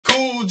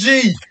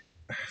G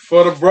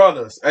for the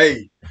brothers.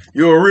 Hey,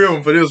 you're a real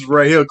one for this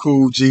right here,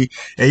 Kool G.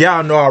 And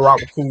y'all know I rock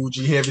with Kool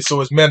G heavy,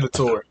 so it's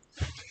mandatory.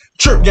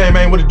 Trip game,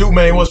 man. What it do,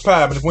 man? What's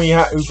poppin'? If we ain't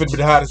hot, we finna be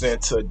the hottest.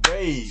 And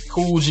today,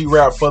 Kool G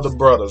rap for the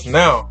brothers.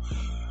 Now,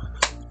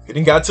 it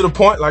done got to the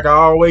point, like I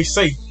always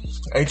say.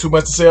 Ain't too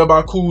much to say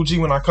about Kool G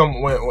when I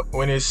come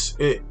when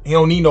he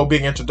don't need no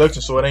big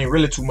introduction, so it ain't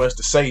really too much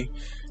to say.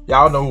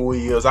 Y'all know who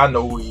he is. I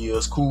know who he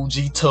is. Kool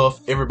G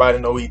tough. Everybody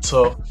know he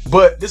tough.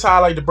 But this is how I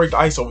like to break the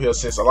ice over here,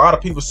 since a lot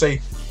of people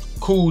say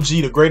Kool G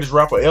the greatest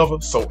rapper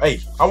ever. So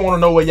hey, I want to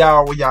know where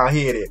y'all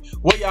head at.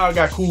 Where y'all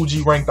got Kool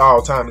G ranked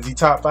all time? Is he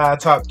top 5,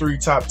 top 3,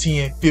 top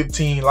 10,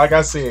 15? Like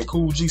I said,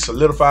 Kool G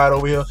solidified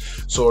over here,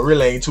 so it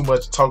really ain't too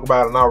much to talk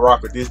about, and I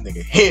rock with this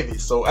nigga heavy.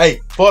 So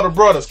hey, for the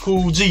brothers,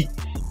 Kool G.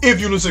 If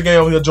you lose the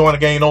game over here, join the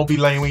game. Don't be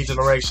lame. We ain't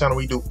Generation Channel.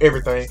 We do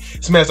everything.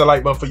 Smash that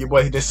like button for your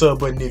boy. Hit that sub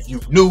button if you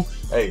new.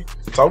 Hey,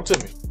 talk to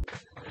me.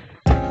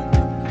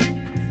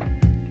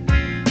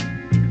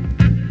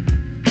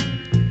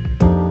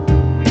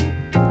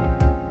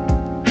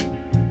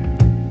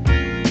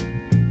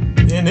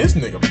 And this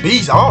nigga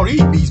beats. All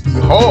these beats be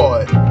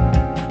hard.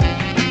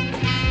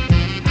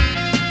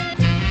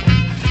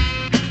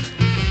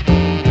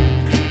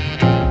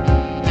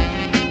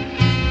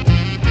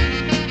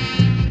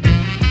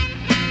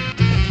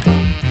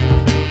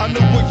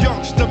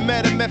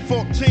 Met him at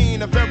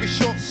 14, a very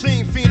short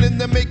scene, fiending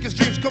to make his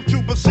dreams come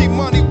true, but see,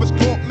 money was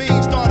caught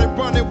mean. Started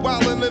running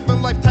wild and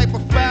living life type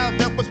of foul.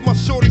 That was my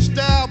shorty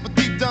style, but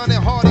deep down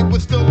at heart, he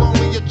was still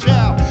only a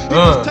child. He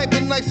was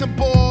typing nice and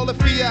ball.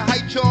 If he had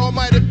height, y'all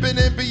might have been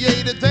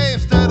NBA today.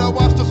 Instead, I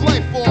watched his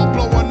life fall,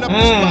 blowing up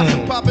the spots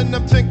and popping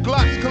them 10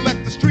 Glocks.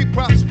 Collect the street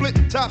props, split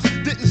tops,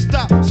 didn't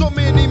stop. So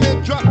many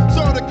men dropped,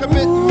 started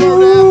committing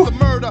murder after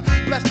murder.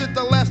 Blasted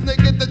the last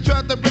nigga that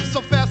tried to rip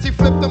so fast, he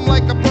flipped him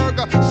like a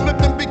burger.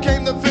 Slipped and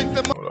became the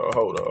victim.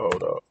 Hold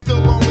up.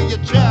 Still only a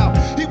child.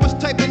 He was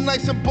typing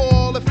nice and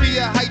ball. If he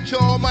had height,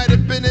 y'all might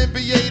have been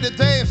NBA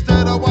today.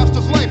 Instead, I watched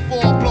his life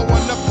fall, blowing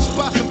up the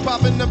spots and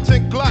popping them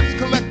 10 Glocks.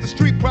 Collect the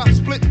street props,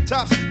 split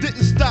tops,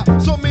 didn't stop.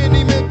 So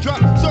many men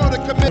dropped, started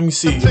committing. Let me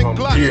see if I'm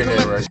hearing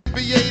that right.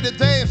 NBA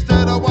today.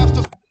 Instead, I watched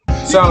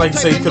the sound like you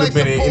say he could have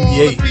been in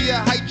NBA. If he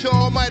had height,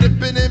 y'all might have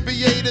been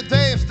NBA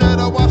today. Instead,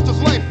 I watched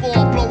his life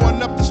fall,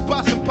 blowing up the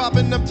spots and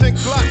popping them 10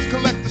 Glocks.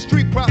 Collect the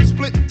street props,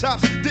 split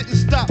tops, didn't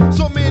stop.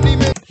 So many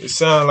men. It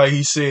sounded like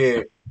he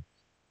said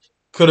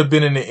could have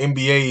been in the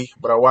NBA,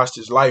 but I watched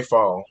his life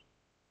fall.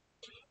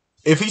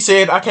 If he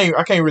said I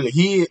can't really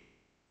hear it,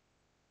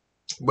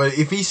 but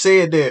if he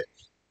said that,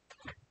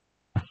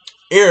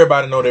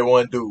 everybody know that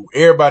one dude.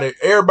 Everybody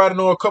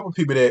know a couple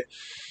people that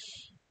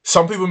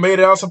some people made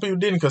it out, some people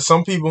didn't, because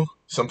some people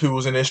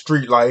was in their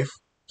street life.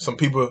 Some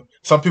people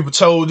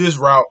chose this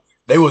route.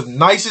 They was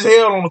nice as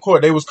hell on the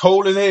court. They was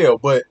cold as hell,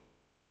 but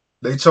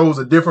they chose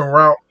a different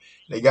route.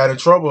 They got in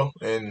trouble,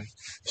 and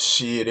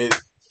shit,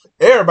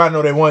 everybody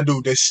know that one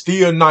dude that's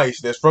still nice,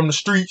 that's from the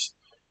streets.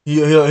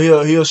 He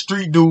a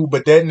street dude,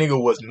 but that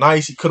nigga was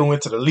nice. He could have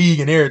went to the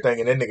league and everything,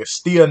 and that nigga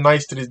still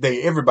nice to this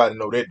day. Everybody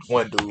know that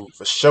one dude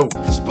for sure.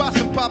 Spots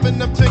and popping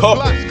them 10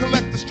 Glocks,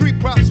 collect the street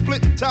props,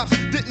 split tops,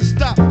 didn't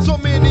stop. So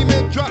many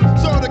men dropped,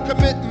 started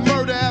committing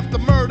murder after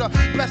murder.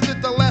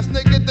 Blasted the last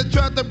nigga that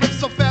tried to rip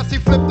so fast, he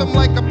flipped him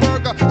like a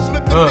burger.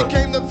 Slipped and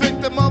became the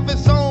victim of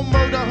his own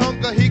murder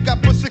hunger. He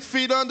got put 6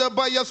 feet under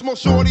by a small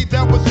shorty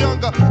that was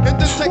younger.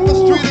 And then take the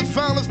street as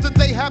violence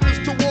today happens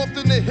too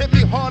often. It hit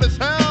me hard as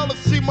hell to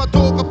see my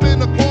dog up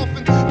in a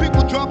coffin.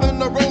 People dropping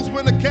the rose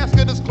when the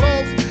casket is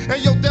closed.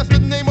 And yo, that's the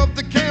name of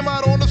the game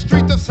out on the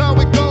street, that's how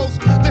it goes.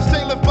 They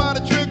say live by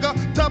the trigger,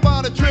 die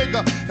by the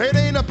trigger. It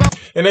ain't about.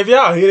 And if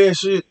y'all hear that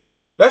shit,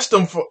 that's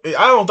them.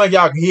 I don't think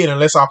y'all can hear it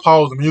unless I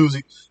pause the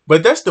music.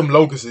 But that's them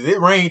locusts.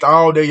 It rained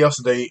all day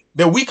yesterday.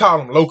 That we call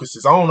them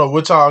locusts. I don't know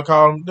what y'all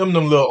call them. Them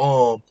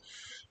little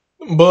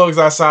bugs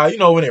outside. You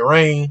know when it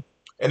rain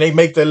and they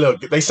make that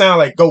look. They sound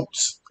like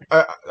goats.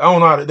 I don't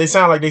know how to, they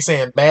sound like they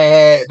saying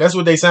bad. That's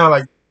what they sound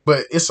like.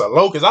 But it's a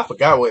locust. I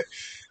forgot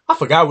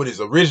what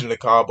it's originally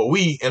called. But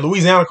we in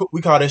Louisiana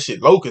we call that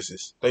shit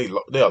locusts.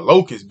 They're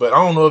locusts. But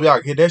I don't know if y'all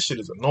can hear that shit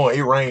is annoying.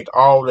 It rained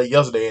all day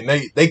yesterday, and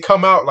they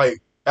come out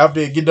like after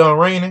it get done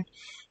raining.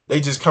 They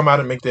just come out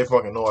and make that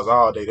fucking noise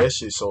all day. That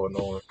shit's so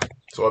annoying.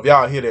 So if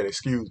y'all hear that,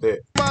 excuse that.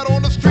 Out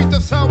on the street,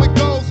 that's how it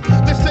goes.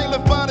 They say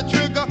live by the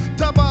trigger,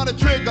 die by the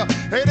trigger.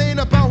 It ain't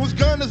about whose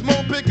gun is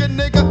more bigger,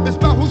 nigga. It's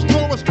about whose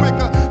draw is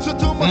quicker. So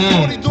do my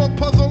shorty dog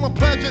puzzle and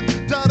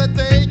legend. Died at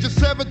the age of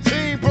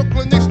 17.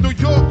 Brooklyn Knicks, New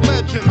York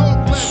legend.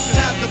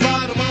 At the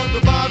bottom of the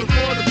bottom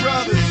for the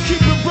brothers.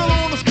 Keep it real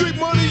on the street,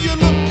 money, you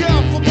look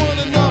out for one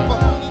another.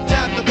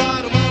 At the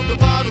bottom of the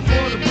bottom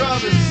for the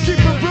brothers.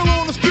 Keep it real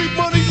on the street,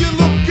 money, you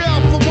look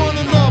out for one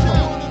another.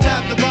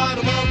 At the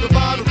bottom of the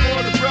bottom for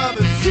the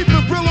brothers. Keep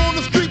it real on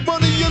the street,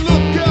 money, you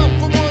look out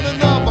for one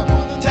another.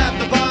 At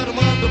the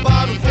bottom of the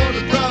bottom for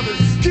the brothers.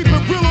 Keep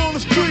it real on the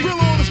street, real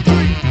on the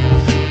street.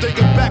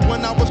 Thinking back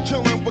when I was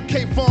chilling with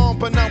K-Farm.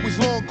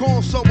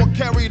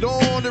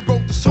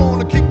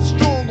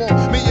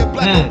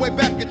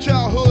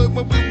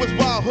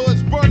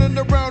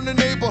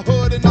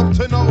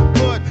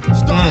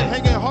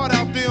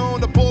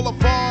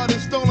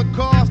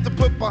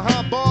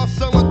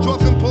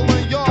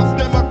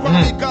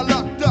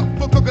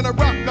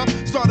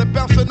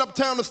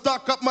 to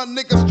stock up. My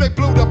niggas straight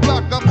blew the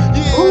block up.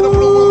 Yeah, the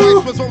blue and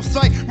white was on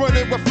sight,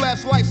 running with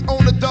flashlights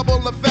on the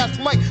double and fast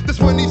mic. This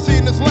when he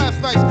seen his last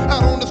nights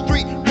out on the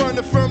street,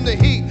 running from the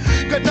heat.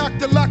 Got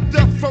knocked and locked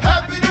up from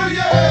Happy New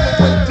Year all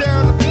the way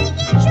down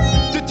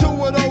to 2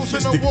 of those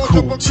in the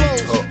wardrobe of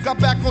clothes. Got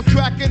back on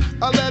track and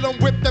I let him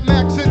whip the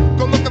max and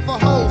go looking for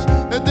hoes.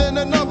 And then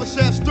another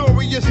sad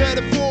story is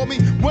headed for me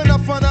when I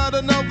find out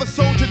another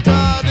soldier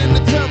died in the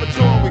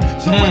territory.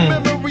 So in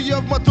memory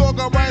of my dog,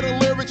 I write a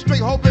lyric,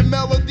 straight hoping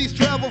melodies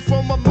travel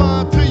from my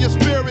mind to your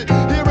spirit.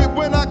 Hear it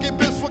when I get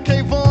bits for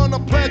K-Von,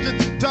 I'm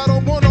pledging. Died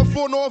on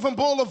 104 Northern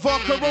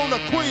Boulevard, Corona,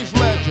 Queens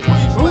legend.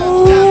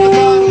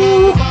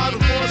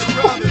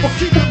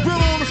 Keep it real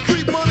on the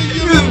street, money.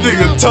 This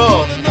nigga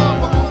tough.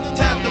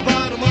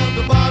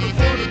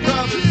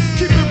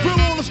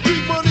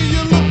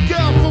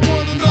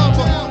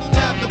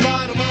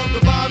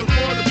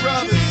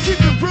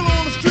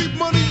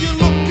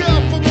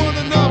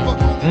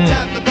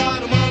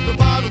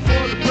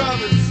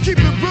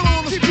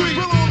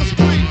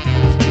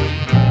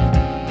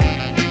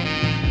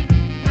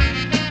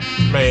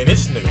 Man,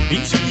 this nigga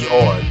beats be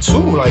hard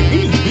too. Like,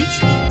 these beats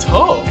be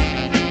tough.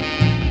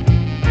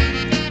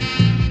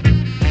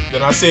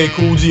 Then I said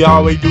Kool G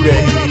always do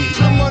that.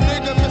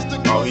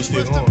 Oh, he's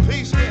still on.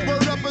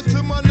 Word up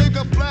into my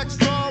nigga Black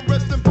Star,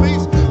 rest in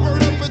peace.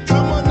 Word up into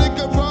my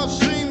nigga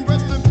Rasheen,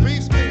 rest in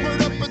peace.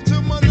 Word up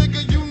into my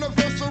nigga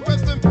Universal,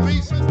 rest in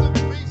peace.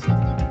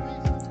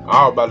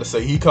 I was about to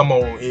say he come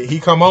on,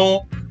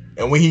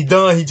 and when he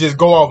done, he just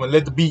go off and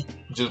let the beat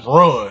just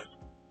run.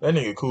 That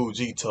nigga Kool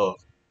G tough.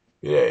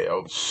 Yeah,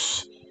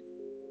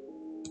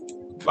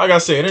 like I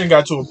said, it ain't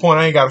got to a point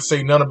I ain't got to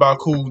say nothing about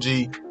Kool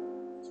G.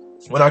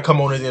 When I come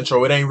on his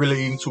intro, it ain't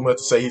really even too much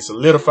to say. He's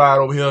solidified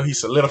over here. He's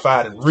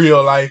solidified in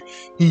real life.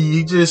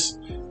 He just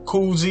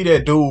Kool G,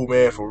 that dude,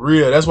 man, for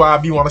real. That's why I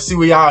be want to see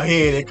where y'all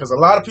headed, because a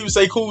lot of people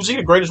say Kool G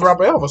the greatest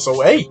rapper ever.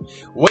 So hey,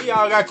 where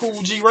y'all got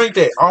Kool G ranked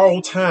at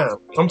all time?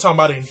 I'm talking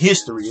about in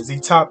history. Is he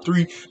top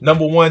 3,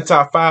 number 1,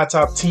 top 5,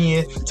 top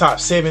 10, top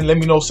 7? Let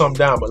me know something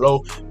down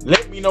below.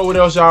 Let me know what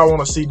else y'all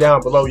want to see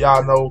down below.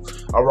 Y'all know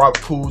I rock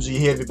Kool G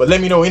heavy, but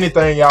let me know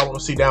anything y'all want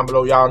to see down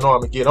below. Y'all know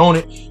I'm gonna get on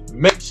it.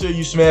 Make sure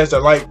you smash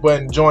that like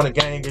button. Join the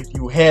gang if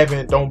you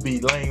haven't. Don't be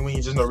lame. We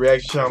ain't just no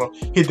reaction channel.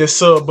 Hit that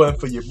sub button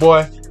for your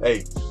boy.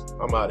 Hey,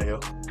 I'm out of here.